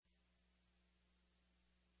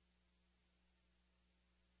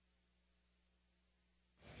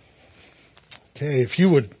Okay, if you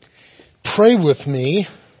would pray with me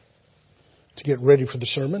to get ready for the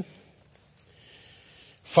sermon.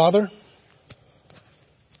 Father,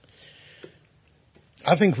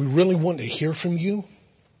 I think we really want to hear from you.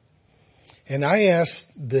 And I ask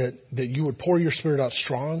that you would pour your Spirit out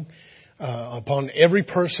strong upon every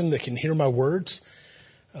person that can hear my words.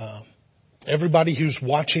 Everybody who's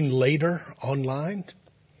watching later online.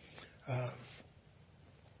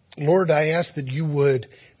 Lord, I ask that you would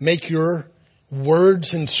make your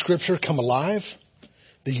words in Scripture come alive,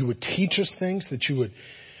 that you would teach us things, that you would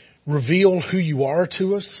reveal who you are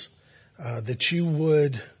to us, that you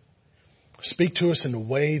would speak to us in a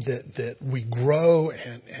way that we grow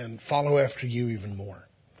and follow after you even more.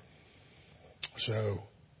 So,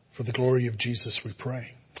 for the glory of Jesus we pray.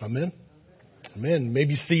 Amen. Amen. You may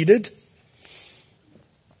be seated.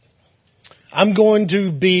 I'm going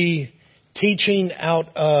to be teaching out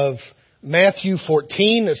of Matthew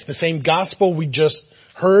 14. It's the same gospel we just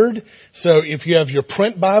heard. So if you have your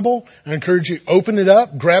print Bible, I encourage you open it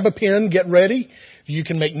up, grab a pen, get ready. You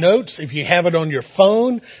can make notes. If you have it on your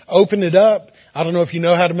phone, open it up. I don't know if you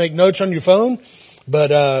know how to make notes on your phone,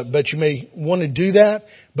 but you may want to do that.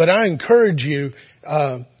 But I encourage you,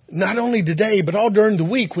 not only today, but all during the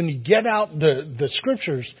week, when you get out the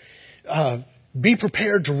scriptures, be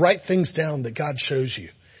prepared to write things down that God shows you.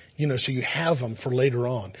 So you have them for later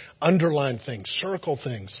on. Underline things, circle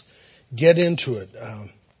things, get into it.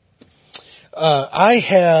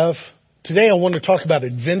 Today I want to talk about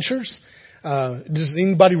adventures. Does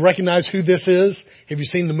anybody recognize who this is? Have you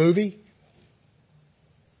seen the movie?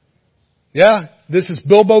 Yeah, this is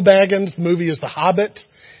Bilbo Baggins. The movie is The Hobbit.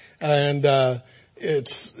 And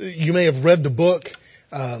you may have read the book.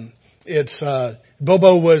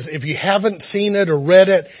 Bilbo was, if you haven't seen it or read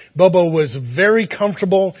it, Bilbo was very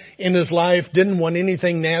comfortable in his life, didn't want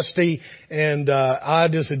anything nasty and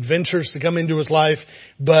odd as adventures to come into his life,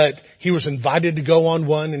 but he was invited to go on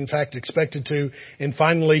one, in fact expected to, and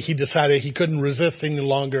finally he decided he couldn't resist any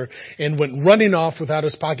longer and went running off without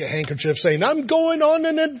his pocket handkerchief saying, "I'm going on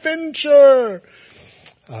an adventure."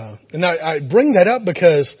 And I bring that up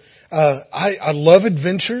because I love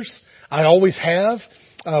adventures. I always have.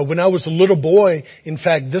 When I was a little boy, in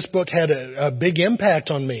fact, this book had a big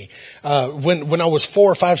impact on me. When I was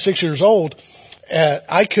 4 or 5, 6 years old,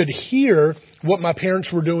 I could hear what my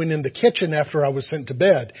parents were doing in the kitchen after I was sent to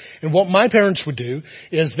bed. And what my parents would do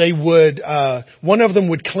is they would, one of them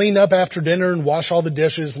would clean up after dinner and wash all the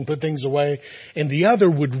dishes and put things away, and the other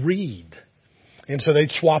would read. And so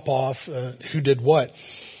they'd swap off who did what.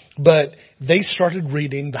 But they started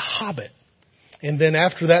reading The Hobbit. And then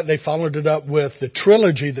after that, they followed it up with the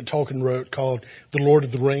trilogy that Tolkien wrote called The Lord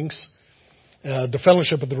of the Rings. The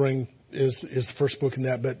Fellowship of the Ring is the first book in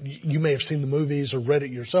that, but you may have seen the movies or read it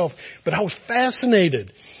yourself. But I was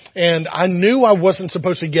fascinated. And I knew I wasn't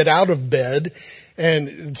supposed to get out of bed.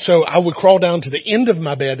 And so I would crawl down to the end of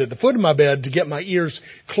my bed, at the foot of my bed, to get my ears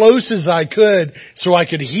close as I could so I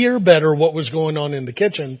could hear better what was going on in the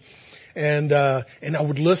kitchen. And I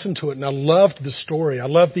would listen to it, and I loved the story. I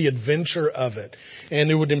loved the adventure of it,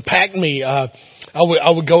 and it would impact me. I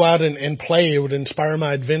would go out and play. It would inspire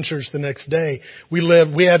my adventures the next day.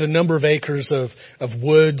 We had a number of acres of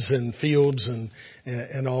woods and fields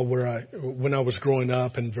and all when I was growing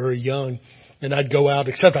up and very young. And I'd go out,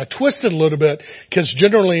 except I twisted a little bit, because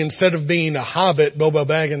generally instead of being a hobbit, Bilbo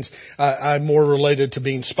Baggins, I'm more related to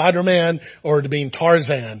being Spider-Man or to being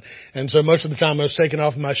Tarzan. And so most of the time I was taking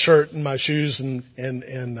off my shirt and my shoes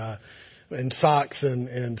and socks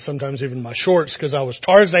and sometimes even my shorts, because I was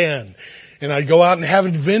Tarzan. And I'd go out and have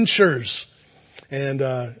adventures. And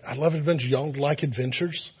I love adventures. Y'all like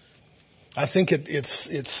adventures? I think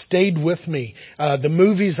it's stayed with me. The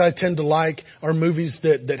movies I tend to like are movies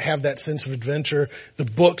that have that sense of adventure. The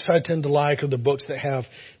books I tend to like are the books that have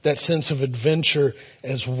that sense of adventure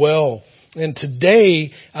as well. And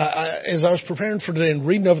today, as I was preparing for today and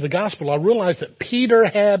reading over the gospel, I realized that Peter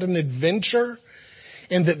had an adventure,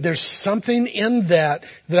 and that there's something in that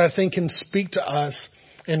I think can speak to us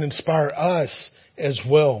and inspire us as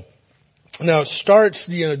well. Now it starts,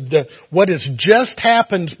 what has just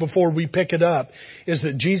happened before we pick it up is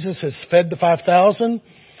that Jesus has fed the 5,000,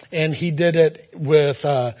 and he did it with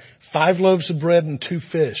 5 loaves of bread and 2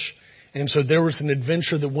 fish. And so there was an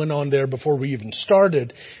adventure that went on there before we even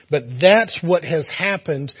started. But that's what has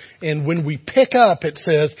happened. And when we pick up, it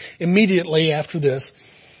says immediately after this,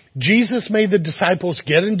 Jesus made the disciples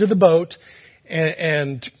get into the boat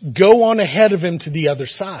and go on ahead of him to the other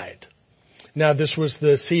side. Now, this was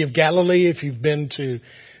the Sea of Galilee. If you've been to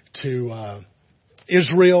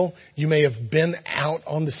Israel. You may have been out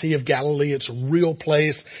on the Sea of Galilee. It's a real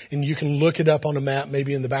place, and you can look it up on a map,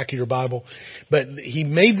 maybe in the back of your Bible. But he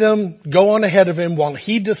made them go on ahead of him while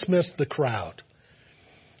he dismissed the crowd.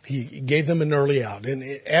 He gave them an early out. And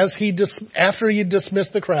after he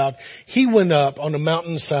dismissed the crowd, he went up on a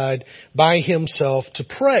mountainside by himself to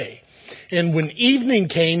pray. And when evening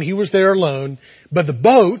came, he was there alone. But the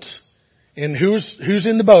boat, and who's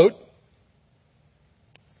in the boat?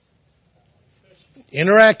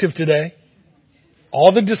 Interactive today.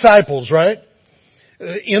 All the disciples, right?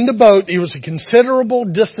 In the boat, it was a considerable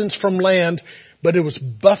distance from land, but it was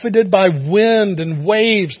buffeted by wind and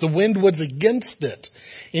waves. The wind was against it.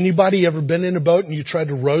 Anybody ever been in a boat and you tried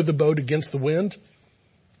to row the boat against the wind?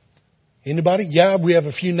 Anybody? Yeah, we have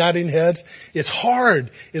a few nodding heads. It's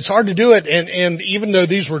hard. It's hard to do it. And even though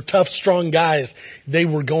these were tough, strong guys, they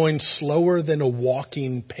were going slower than a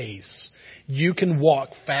walking pace. You can walk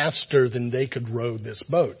faster than they could row this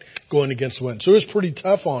boat going against the wind. So it was pretty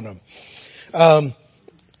tough on them.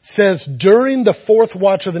 Says during the fourth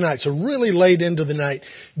watch of the night, so really late into the night,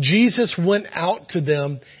 Jesus went out to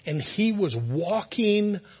them and he was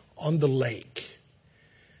walking on the lake.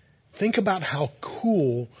 Think about how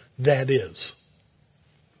cool that is.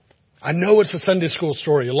 I know it's a Sunday school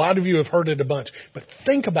story. A lot of you have heard it a bunch, but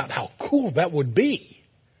think about how cool that would be.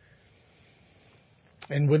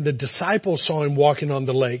 And when the disciples saw him walking on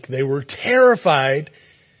the lake, they were terrified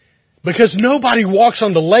because nobody walks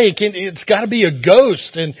on the lake, and it's got to be a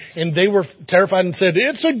ghost. And they were terrified and said,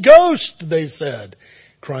 "It's a ghost," they said,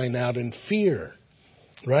 crying out in fear.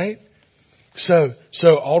 Right? So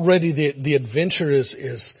already the adventure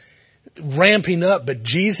is ramping up, but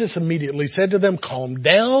Jesus immediately said to them, "Calm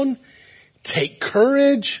down, take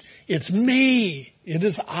courage. It's me. It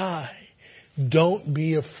is I. Don't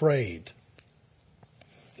be afraid."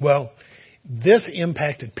 Well, this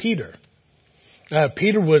impacted Peter.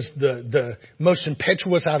 Peter was the most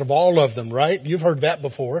impetuous out of all of them, right? You've heard that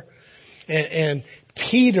before. And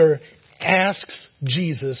Peter asks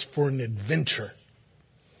Jesus for an adventure.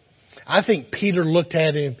 I think Peter looked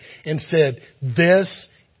at him and said, "This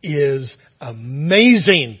is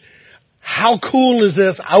amazing. How cool is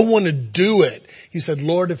this? I want to do it." He said,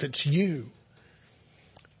 "Lord, if it's you,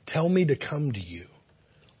 tell me to come to you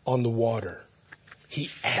on the water." He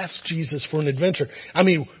asked Jesus for an adventure. I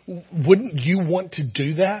mean, wouldn't you want to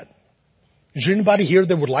do that? Is there anybody here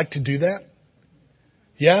that would like to do that?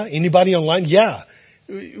 Yeah? Anybody online? Yeah.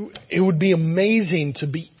 It would be amazing to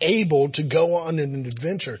be able to go on an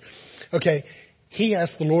adventure. Okay. He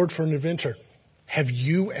asked the Lord for an adventure. Have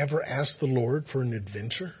you ever asked the Lord for an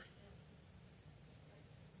adventure?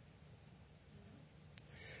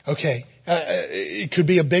 Okay. It could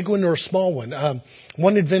be a big one or a small one.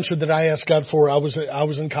 One adventure that I asked God for, I was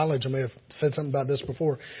in college. I may have said something about this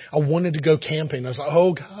before. I wanted to go camping. I was like,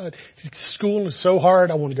 "Oh God, school is so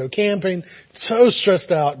hard. I want to go camping." So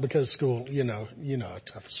stressed out because school, you know how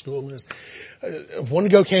tough school is. I want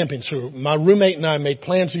to go camping. So my roommate and I made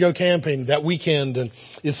plans to go camping that weekend, and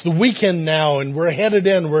it's the weekend now, and we're headed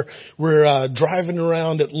in. We're driving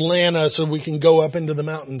around Atlanta so we can go up into the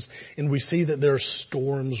mountains, and we see that there are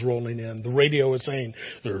storms rolling in. The radio is saying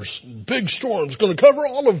there's big storms going to cover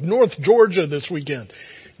all of North Georgia this weekend.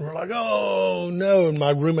 And we're like, "Oh no!" And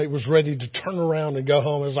my roommate was ready to turn around and go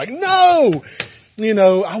home. I was like, "No,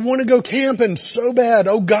 I want to go camping so bad.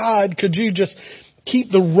 Oh God, could you just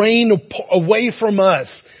keep the rain away from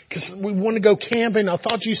us? Because we want to go camping. I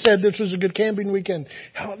thought you said this was a good camping weekend.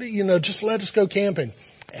 Just let us go camping."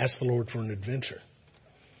 Ask the Lord for an adventure.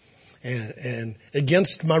 And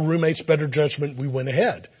against my roommate's better judgment, we went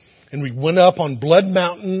ahead. And we went up on Blood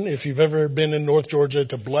Mountain. If you've ever been in North Georgia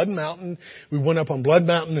to Blood Mountain, we went up on Blood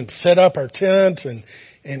Mountain and set up our tents and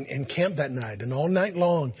camped that night. And all night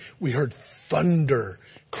long, we heard thunder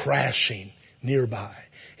crashing nearby.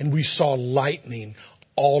 And we saw lightning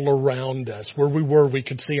all around us. Where we were, we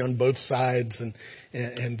could see on both sides,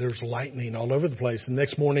 and there's lightning all over the place. The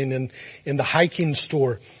next morning in the hiking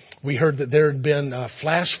store, we heard that there had been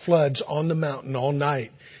flash floods on the mountain all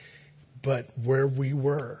night. But where we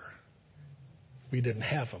were, we didn't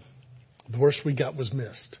have them. The worst we got was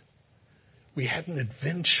mist. We had an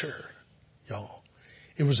adventure, y'all.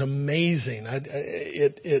 It was amazing.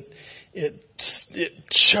 It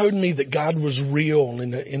showed me that God was real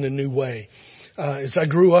in a new way. As I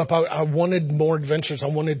grew up, I wanted more adventures. I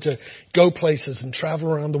wanted to go places and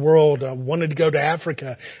travel around the world. I wanted to go to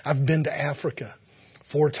Africa. I've been to Africa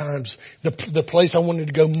 4 times. The place I wanted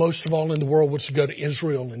to go most of all in the world was to go to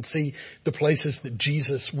Israel and see the places that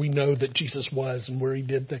we know that Jesus was and where he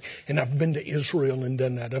did things. And I've been to Israel and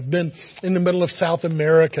done that. I've been in the middle of South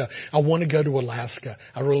America. I want to go to Alaska.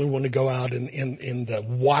 I really want to go out in the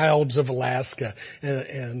wilds of Alaska.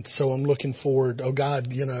 And so I'm looking forward. Oh God,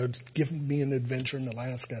 give me an adventure in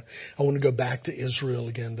Alaska. I want to go back to Israel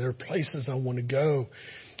again. There are places I want to go.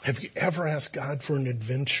 Have you ever asked God for an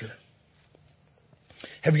adventure?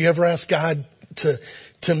 Have you ever asked God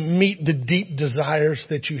to meet the deep desires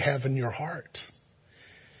that you have in your heart?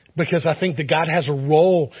 Because I think that God has a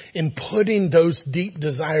role in putting those deep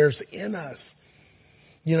desires in us.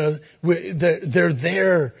 They're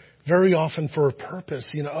there very often for a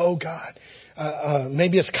purpose. Oh God,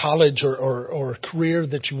 maybe it's college or a career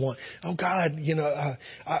that you want. Oh God,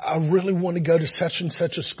 I really want to go to such and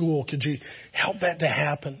such a school. Could you help that to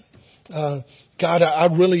happen? God, I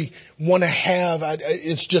really want to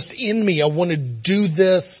it's just in me. I want to do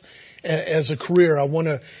this as a career. I want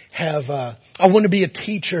to be a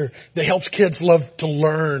teacher that helps kids love to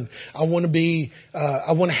learn. I want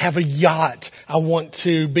to have a yacht. I want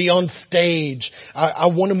to be on stage. I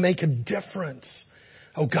want to make a difference.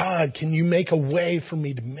 Oh God, can you make a way for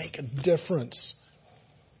me to make a difference?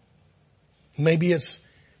 Maybe it's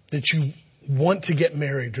that you want to get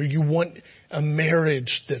married, or you want a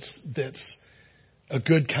marriage that's a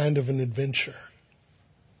good kind of an adventure.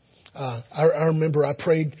 I remember I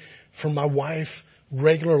prayed for my wife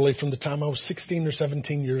regularly from the time I was 16 or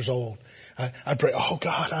 17 years old. I pray, oh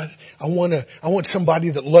God, I want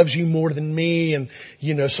somebody that loves you more than me, and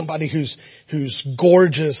somebody who's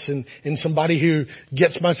gorgeous, and somebody who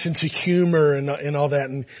gets my sense of humor and all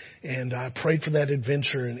that. And I prayed for that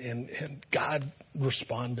adventure, and God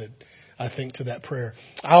responded, I think, to that prayer.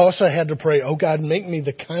 I also had to pray, oh God, make me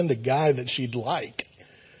the kind of guy that she'd like.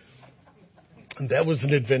 And that was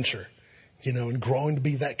an adventure, and growing to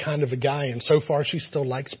be that kind of a guy. And so far, she still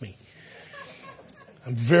likes me.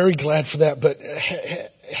 I'm very glad for that. But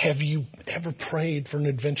have you ever prayed for an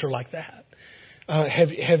adventure like that?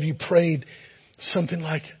 Have you prayed something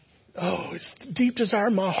like, oh, it's the deep desire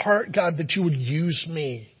in my heart, God, that you would use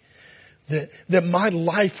me, that my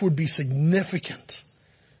life would be significant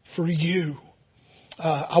for you.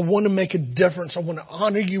 I want to make a difference. I want to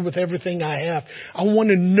honor you with everything I have. I want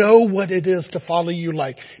to know what it is to follow you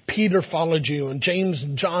like Peter followed you and James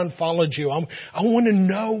and John followed you. I want to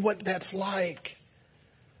know what that's like.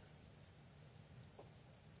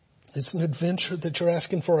 It's an adventure that you're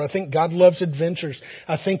asking for. I think God loves adventures.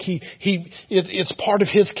 I think it's part of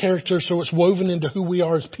His character, so it's woven into who we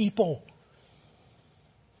are as people.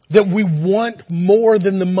 That we want more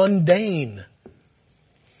than the mundane.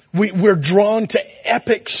 We're drawn to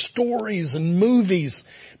epic stories and movies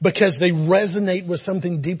because they resonate with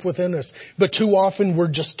something deep within us. But too often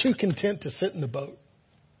we're just too content to sit in the boat.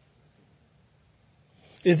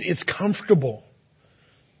 It's comfortable.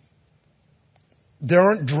 There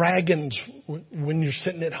aren't dragons when you're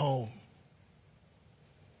sitting at home.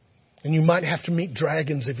 And you might have to meet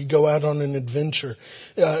dragons if you go out on an adventure.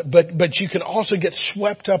 But you can also get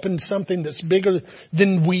swept up in something that's bigger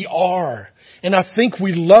than we are. And I think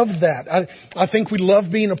we love that. I think we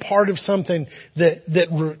love being a part of something that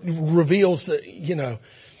reveals that,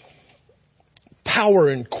 power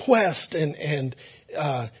and quest and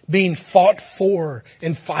being fought for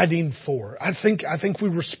and fighting for. I think we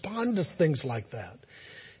respond to things like that.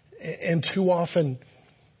 And too often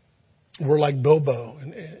we're like Bilbo,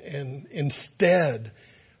 and instead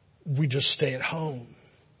we just stay at home.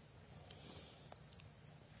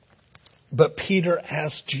 But Peter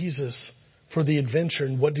asked Jesus for the adventure,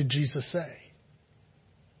 and what did Jesus say?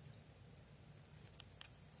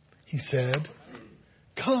 He said,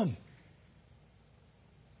 "Come."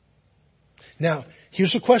 Now,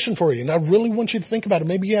 here's a question for you, and I really want you to think about it.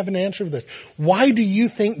 Maybe you have an answer for this. Why do you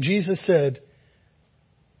think Jesus said,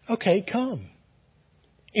 "Okay, come"?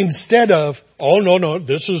 Instead of, "Oh, no,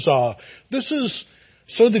 this is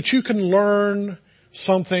so that you can learn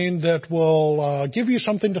something that will give you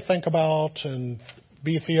something to think about and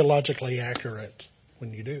be theologically accurate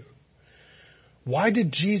when you do." Why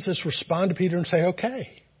did Jesus respond to Peter and say,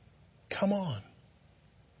 "Okay, come on"?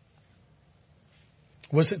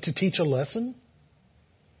 Was it to teach a lesson?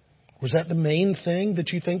 Was that the main thing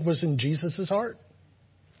that you think was in Jesus' heart?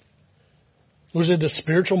 Was it a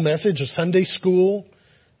spiritual message, a Sunday school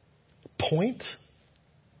point?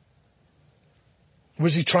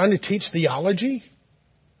 Was he trying to teach theology?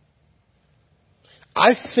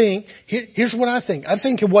 I think, here's what I think. I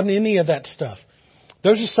think it wasn't any of that stuff.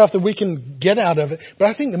 Those are stuff that we can get out of it. But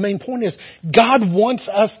I think the main point is God wants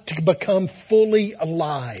us to become fully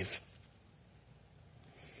alive.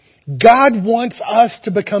 God wants us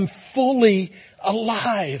to become fully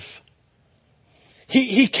alive.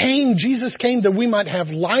 Jesus came that we might have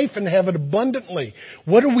life and have it abundantly.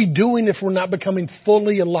 What are we doing if we're not becoming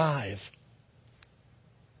fully alive?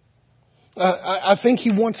 I think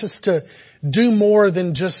He wants us to do more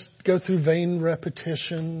than just go through vain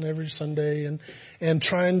repetition every Sunday and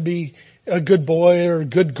try and be a good boy or a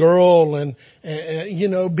good girl. And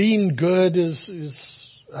being good is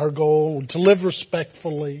our goal, to live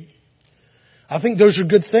respectfully. I think those are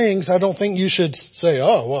good things. I don't think you should say,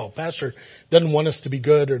 oh, well, Pastor doesn't want us to be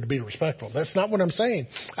good or to be respectful. That's not what I'm saying.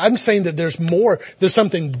 I'm saying that there's more. There's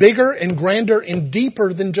something bigger and grander and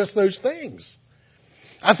deeper than just those things.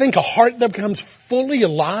 I think a heart that becomes fully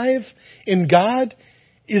alive in God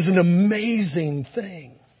is an amazing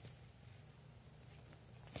thing.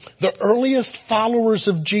 The earliest followers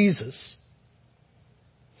of Jesus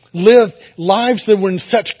lived lives that were in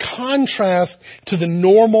such contrast to the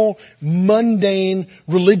normal, mundane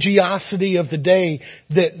religiosity of the day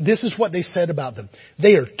that this is what they said about them.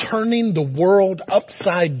 They are turning the world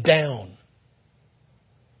upside down.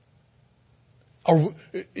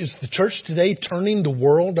 Is the church today turning the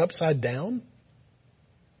world upside down?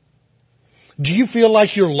 Do you feel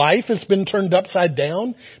like your life has been turned upside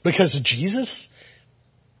down because of Jesus?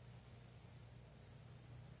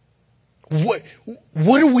 What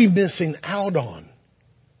are we missing out on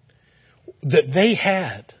that they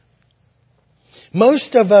had?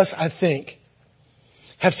 Most of us, I think,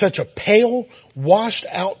 have such a pale, washed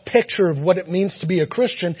out picture of what it means to be a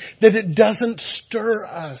Christian that it doesn't stir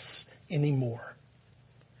us anymore.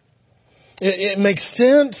 It makes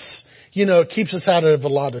sense. It keeps us out of a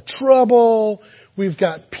lot of trouble. We've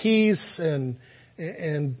got peace and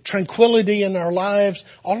tranquility in our lives.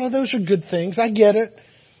 All of those are good things. I get it.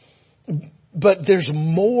 But there's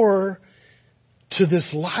more to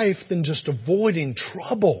this life than just avoiding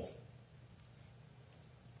trouble.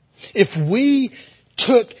 If we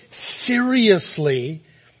took seriously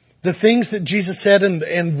the things that Jesus said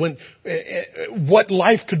and when what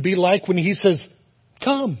life could be like when He says,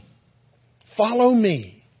 come, follow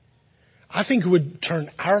me, I think it would turn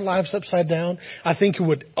our lives upside down. I think it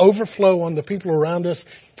would overflow on the people around us,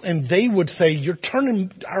 and they would say, you're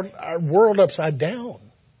turning our world upside down.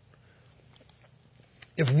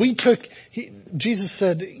 If we took, Jesus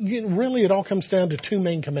said, really it all comes down to two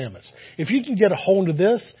main commandments. If you can get a hold of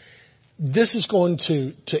this, this is going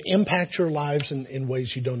to impact your lives in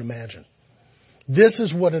ways you don't imagine. This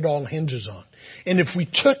is what it all hinges on. And if we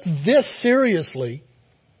took this seriously,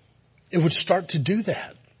 it would start to do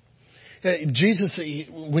that. Jesus,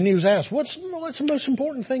 when He was asked, what's the most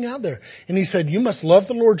important thing out there? And He said, you must love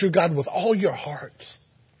the Lord your God with all your heart.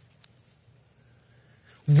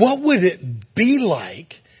 What would it be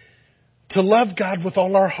like to love God with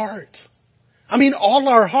all our heart? I mean, all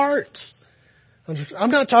our hearts.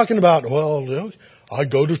 I'm not talking about, I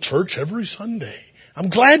go to church every Sunday. I'm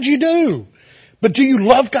glad you do. But do you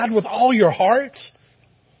love God with all your heart?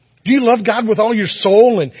 Do you love God with all your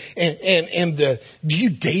soul? And do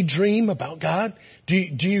you daydream about God? Do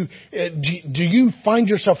you find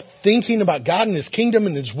yourself thinking about God and His kingdom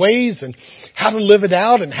and His ways and how to live it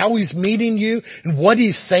out and how He's meeting you and what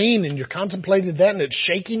He's saying, and you're contemplating that and it's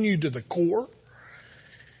shaking you to the core?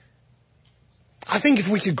 I think if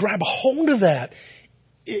we could grab a hold of that,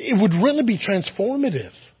 it would really be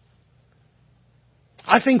transformative.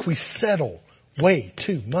 I think we settle way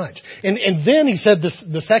too much. And then He said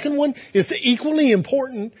the second one is equally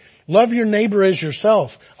important. Love your neighbor as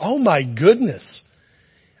yourself. Oh my goodness.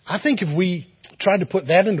 I think if we tried to put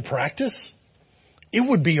that into practice, it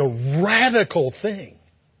would be a radical thing.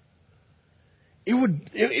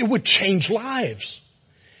 It would change lives.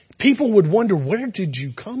 People would wonder, where did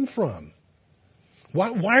you come from?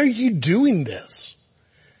 Why are you doing this?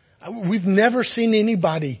 We've never seen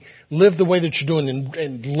anybody live the way that you're doing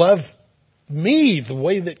and love me the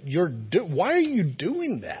way that you're doing. Why are you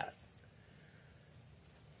doing that?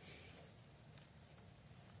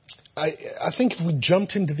 I think if we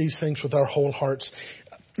jumped into these things with our whole hearts,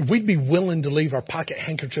 we'd be willing to leave our pocket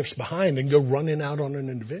handkerchiefs behind and go running out on an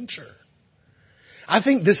adventure. I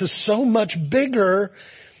think this is so much bigger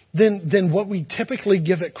than what we typically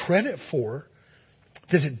give it credit for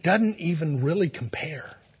that it doesn't even really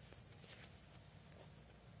compare.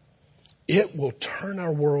 It will turn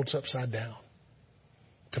our worlds upside down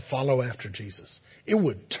to follow after Jesus. It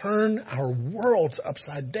would turn our worlds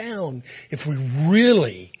upside down if we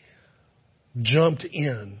really jumped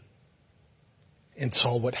in and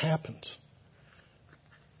saw what happened.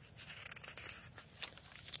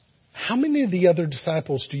 How many of the other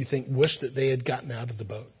disciples do you think wished that they had gotten out of the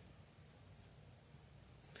boat?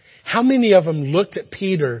 How many of them looked at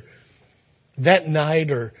Peter that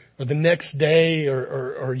night or the next day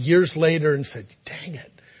or years later and said, dang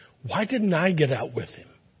it, why didn't I get out with him?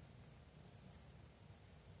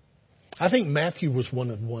 I think Matthew was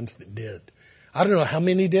one of the ones that did. I don't know how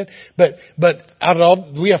many did, but out of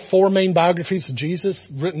all, we have 4 main biographies of Jesus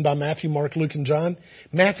written by Matthew, Mark, Luke, and John.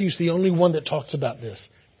 Matthew's the only one that talks about this.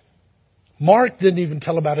 Mark didn't even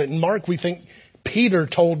tell about it. In Mark, we think Peter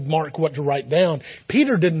told Mark what to write down.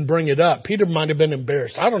 Peter didn't bring it up. Peter might have been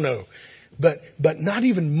embarrassed. I don't know. But not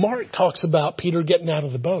even Mark talks about Peter getting out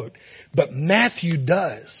of the boat. But Matthew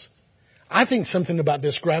does. I think something about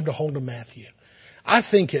this grabbed a hold of Matthew. I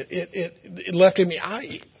think it left in me.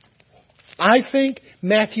 I think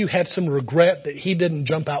Matthew had some regret that he didn't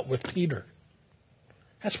jump out with Peter.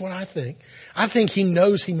 That's what I think. I think he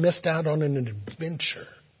knows he missed out on an adventure.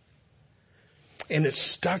 And it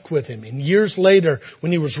stuck with him. And years later,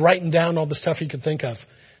 when he was writing down all the stuff he could think of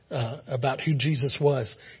about who Jesus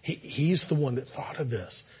was, he's the one that thought of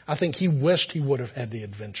this. I think he wished he would have had the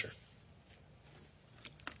adventure.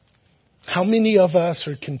 How many of us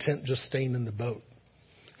are content just staying in the boat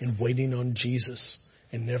and waiting on Jesus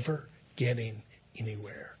and never getting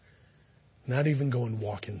anywhere? Not even going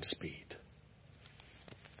walking speed.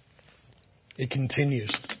 It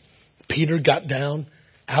continues. Peter got down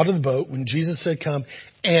out of the boat when Jesus said, come.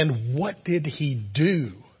 And what did he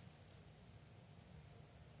do?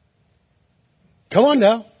 Come on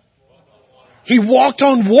now. He walked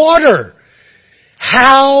on water.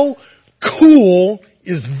 How cool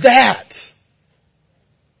is that?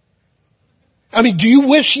 I mean, do you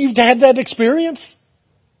wish you'd had that experience?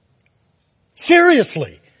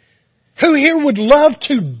 Seriously. Who here would love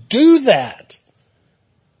to do that?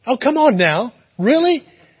 Oh, come on now. Really?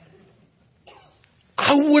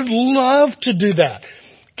 I would love to do that.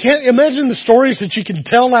 Can't imagine the stories that you can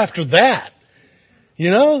tell after that.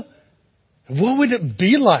 You know? What would it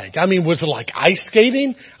be like? I mean, was it like ice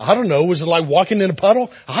skating? I don't know. Was it like walking in a puddle?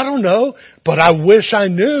 I don't know. But I wish I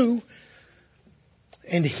knew.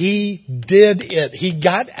 And he did it. He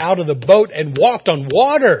got out of the boat and walked on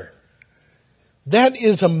water. That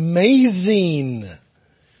is amazing.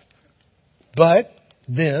 But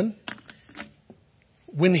then,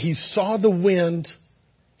 when he saw the wind,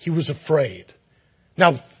 he was afraid.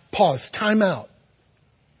 Now, pause. Time out.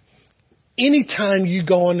 Anytime you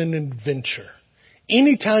go on an adventure,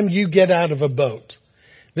 anytime you get out of a boat,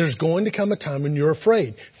 there's going to come a time when you're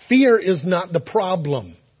afraid. Fear is not the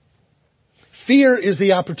problem. Fear is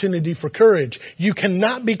the opportunity for courage. You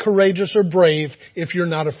cannot be courageous or brave if you're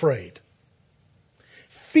not afraid.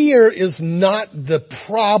 Fear is not the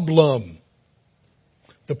problem.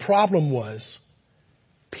 The problem was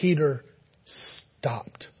Peter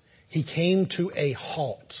stopped. He came to a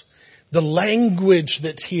halt. The language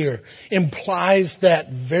that's here implies that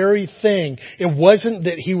very thing. It wasn't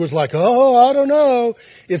that he was like, oh, I don't know.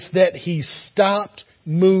 It's that he stopped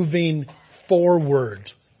moving forward.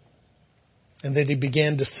 And that he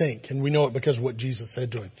began to sink. And we know it because of what Jesus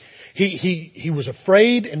said to him. He was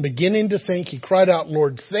afraid and beginning to sink. He cried out,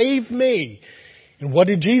 Lord, save me. And what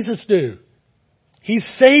did Jesus do? He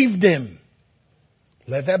saved him.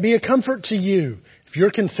 Let that be a comfort to you. If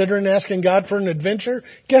you're considering asking God for an adventure,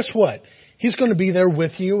 guess what? He's going to be there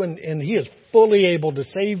with you and He is fully able to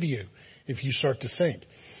save you if you start to sink.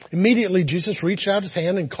 Immediately, Jesus reached out His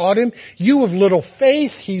hand and caught him. You of little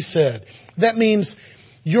faith, He said. That means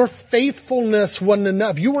your faithfulness wasn't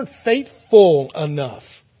enough. You weren't faithful enough.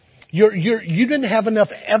 You didn't have enough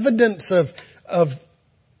evidence of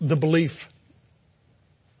the belief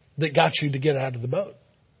that got you to get out of the boat.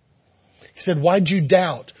 He said, why'd you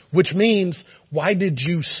doubt? Which means, why did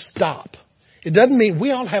you stop? It doesn't mean,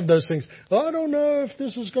 we all have those things. Oh, I don't know if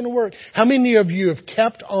this is going to work. How many of you have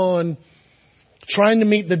kept on trying to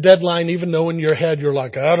meet the deadline even though in your head you're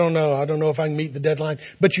like, I don't know if I can meet the deadline.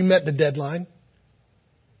 But you met the deadline?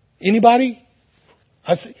 Anybody?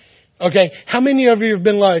 I see. Okay, how many of you have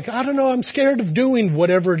been like, I don't know, I'm scared of doing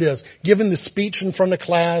whatever it is, giving the speech in front of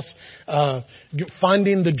class,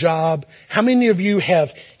 finding the job. How many of you have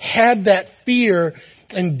had that fear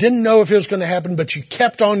and didn't know if it was going to happen, but you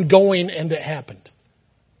kept on going and it happened?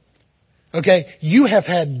 Okay, you have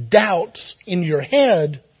had doubts in your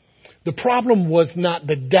head. The problem was not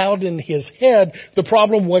the doubt in his head. The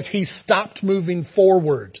problem was he stopped moving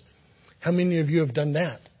forward. How many of you have done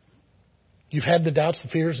that? You've had the doubts, the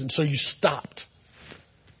fears, and so you stopped.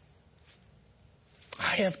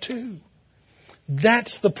 I have too.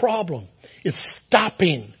 That's the problem. It's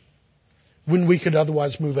stopping when we could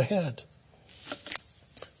otherwise move ahead.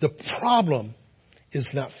 The problem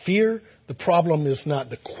is not fear. The problem is not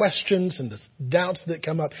the questions and the doubts that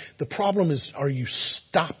come up. The problem is, are you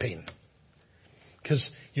stopping? Because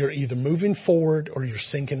you're either moving forward or you're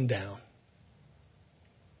sinking down.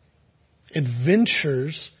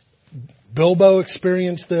 Adventures, Bilbo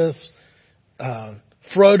experienced this,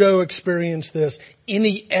 Frodo experienced this,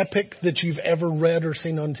 any epic that you've ever read or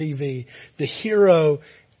seen on TV, the hero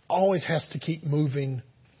always has to keep moving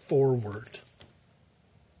forward.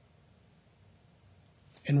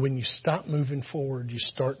 And when you stop moving forward, you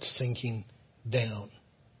start sinking down.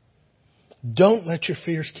 Don't let your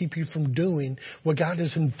fears keep you from doing what God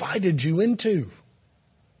has invited you into.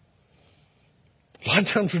 A lot of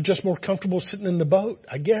times we're just more comfortable sitting in the boat.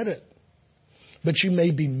 I get it. But you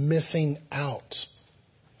may be missing out.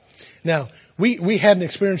 Now, we had an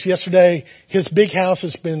experience yesterday. His big house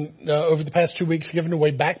has been, over the past 2 weeks, giving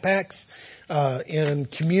away backpacks in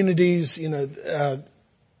communities.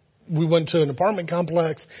 We went to an apartment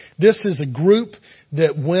complex. This is a group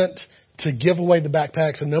that went to give away the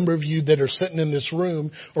backpacks. A number of you that are sitting in this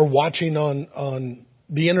room or watching on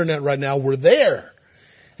the internet right now were there.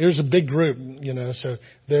 It was a big group, so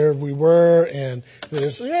there we were, and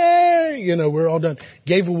there's, we're all done.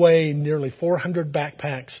 Gave away nearly 400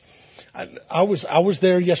 backpacks. I was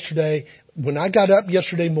there yesterday. When I got up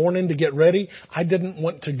yesterday morning to get ready, I didn't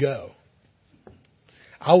want to go.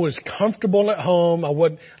 I was comfortable at home. I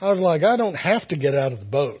was like, I don't have to get out of the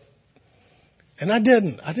boat. And I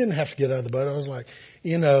didn't. I didn't have to get out of the boat. I was like,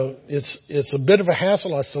 it's a bit of a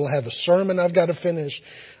hassle. I still have a sermon I've got to finish.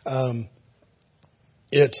 I'm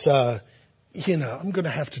going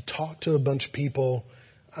to have to talk to a bunch of people.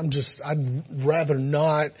 I'd rather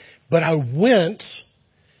not. But I went,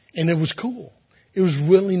 and it was cool. It was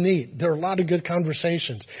really neat. There were a lot of good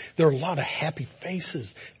conversations. There were a lot of happy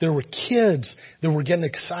faces. There were kids that were getting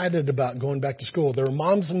excited about going back to school. There were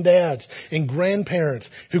moms and dads and grandparents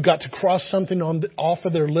who got to cross something off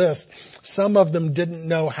of their list. Some of them didn't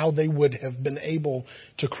know how they would have been able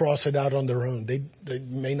to cross it out on their own. They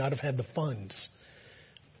may not have had the funds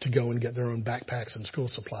to go and get their own backpacks and school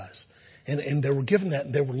supplies. And they were given that,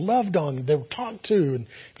 and they were loved on, they were talked to and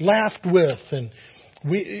laughed with, and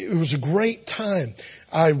it was a great time.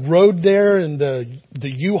 I rode there in the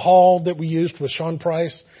U-Haul that we used with Sean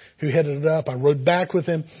Price, who headed it up. I rode back with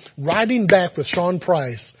him. Riding back with Sean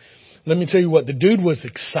Price, let me tell you what, the dude was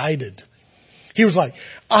excited. He was like,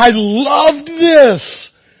 I loved this.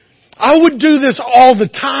 I would do this all the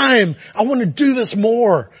time. I want to do this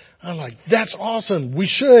more. I'm like, that's awesome. We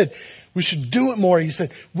should do it more. He said,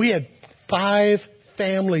 we had 5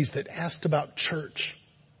 families that asked about church.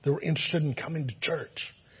 They were interested in coming to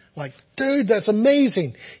church. Like, dude, that's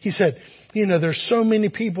amazing. He said, there's so many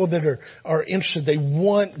people that are interested. They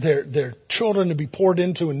want their children to be poured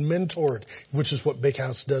into and mentored, which is what Big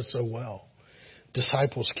House does so well.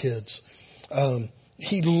 Disciples kids.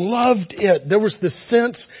 He loved it. There was the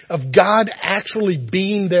sense of God actually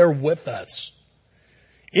being there with us.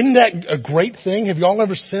 Isn't that a great thing? Have you all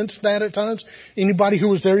ever sensed that at times? Anybody who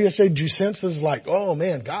was there yesterday, did you sense it was like, oh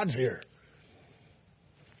man, God's here?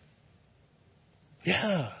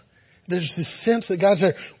 Yeah. There's this sense that God's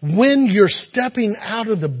there. When you're stepping out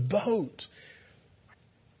of the boat,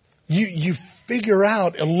 you figure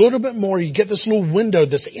out a little bit more. You get this little window,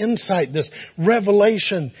 this insight, this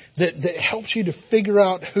revelation that helps you to figure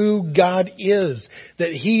out who God is,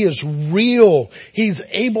 that He is real. He's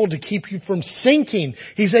able to keep you from sinking.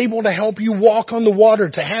 He's able to help you walk on the water,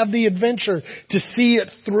 to have the adventure, to see it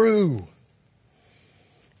through.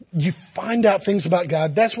 You find out things about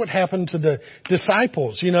God. That's what happened to the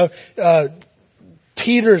disciples.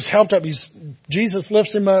 Peter's helped up. Jesus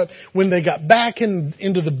lifts him up. When they got back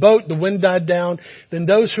into the boat, the wind died down. Then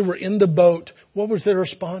those who were in the boat, what was their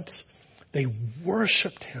response? They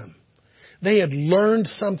worshiped Him. They had learned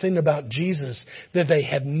something about Jesus that they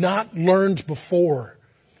had not learned before.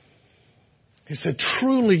 He said,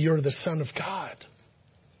 truly, you're the Son of God.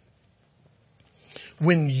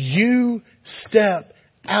 When you step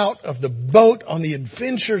out of the boat on the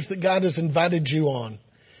adventures that God has invited you on,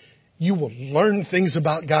 you will learn things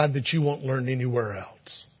about God that you won't learn anywhere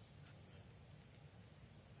else.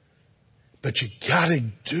 But you gotta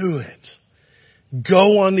do it.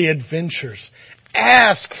 Go on the adventures.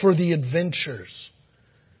 Ask for the adventures.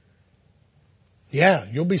 Yeah,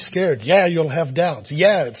 you'll be scared. Yeah, you'll have doubts.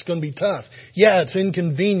 Yeah, it's going to be tough. Yeah, it's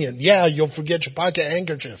inconvenient. Yeah, you'll forget your pocket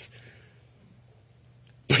handkerchief.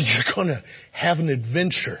 But you're going to have an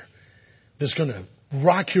adventure that's going to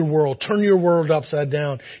rock your world, turn your world upside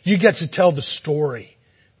down. You get to tell the story.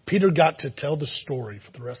 Peter got to tell the story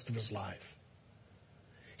for the rest of his life.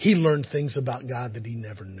 He learned things about God that he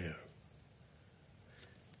never knew.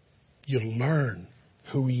 You learn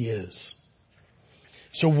who He is.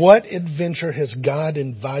 So what adventure has God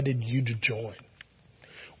invited you to join?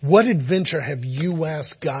 What adventure have you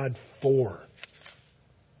asked God for?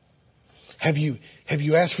 Have you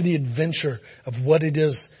asked for the adventure of what it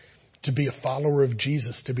is to be a follower of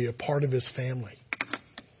Jesus, to be a part of His family?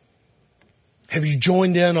 Have you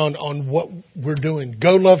joined in on what we're doing?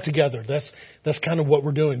 Go love together. That's kind of what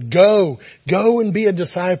we're doing. Go and be a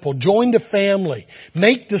disciple. Join the family.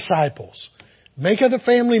 Make disciples. Make other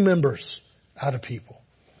family members out of people.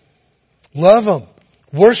 Love them.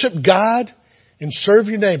 Worship God and serve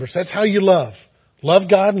your neighbors. That's how you love. Love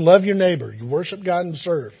God and love your neighbor. You worship God and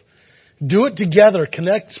serve. Do it together,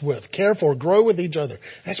 connect with, care for, grow with each other.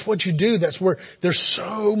 That's what you do. That's where there's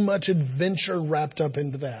so much adventure wrapped up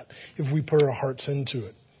into that if we put our hearts into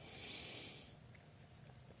it.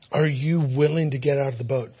 Are you willing to get out of the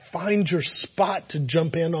boat? Find your spot to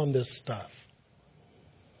jump in on this stuff.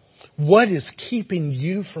 What is keeping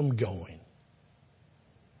you from going?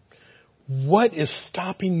 What is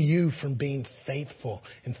stopping you from being faithful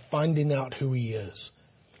and finding out who He is?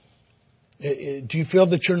 Do you feel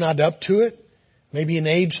that you're not up to it? Maybe an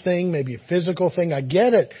age thing, maybe a physical thing. I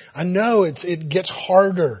get it. I know it gets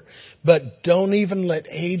harder. But don't even let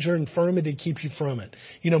age or infirmity keep you from it.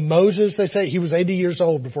 You know, Moses, they say, he was 80 years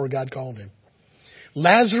old before God called him.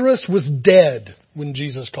 Lazarus was dead when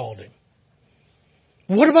Jesus called him.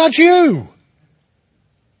 What about you?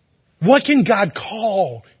 What can God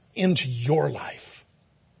call into your life?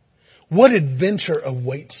 What adventure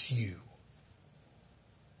awaits you?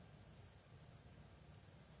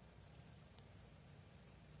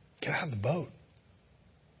 Get out of the boat.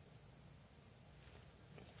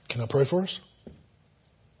 Can I pray for us?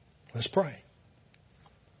 Let's pray.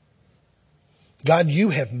 God,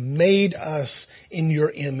 you have made us in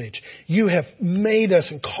your image. You have made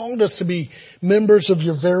us and called us to be members of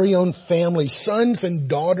your very own family, sons and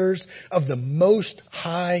daughters of the Most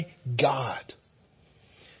High God.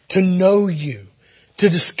 To know you, to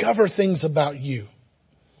discover things about you,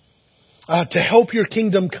 to help your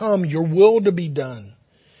kingdom come, your will to be done.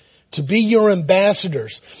 To be your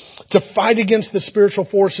ambassadors, to fight against the spiritual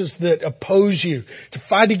forces that oppose you, to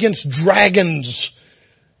fight against dragons,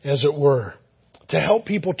 as it were, to help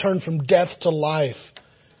people turn from death to life.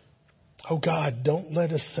 Oh God, don't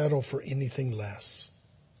let us settle for anything less.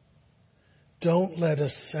 Don't let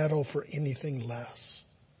us settle for anything less.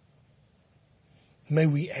 May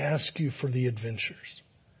we ask you for the adventures.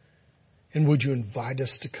 And would you invite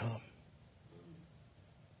us to come?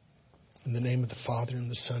 In the name of the Father,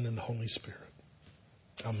 and the Son, and the Holy Spirit.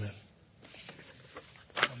 Amen.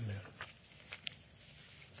 Amen.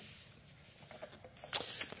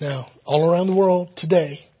 Now, all around the world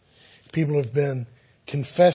today, people have been confessing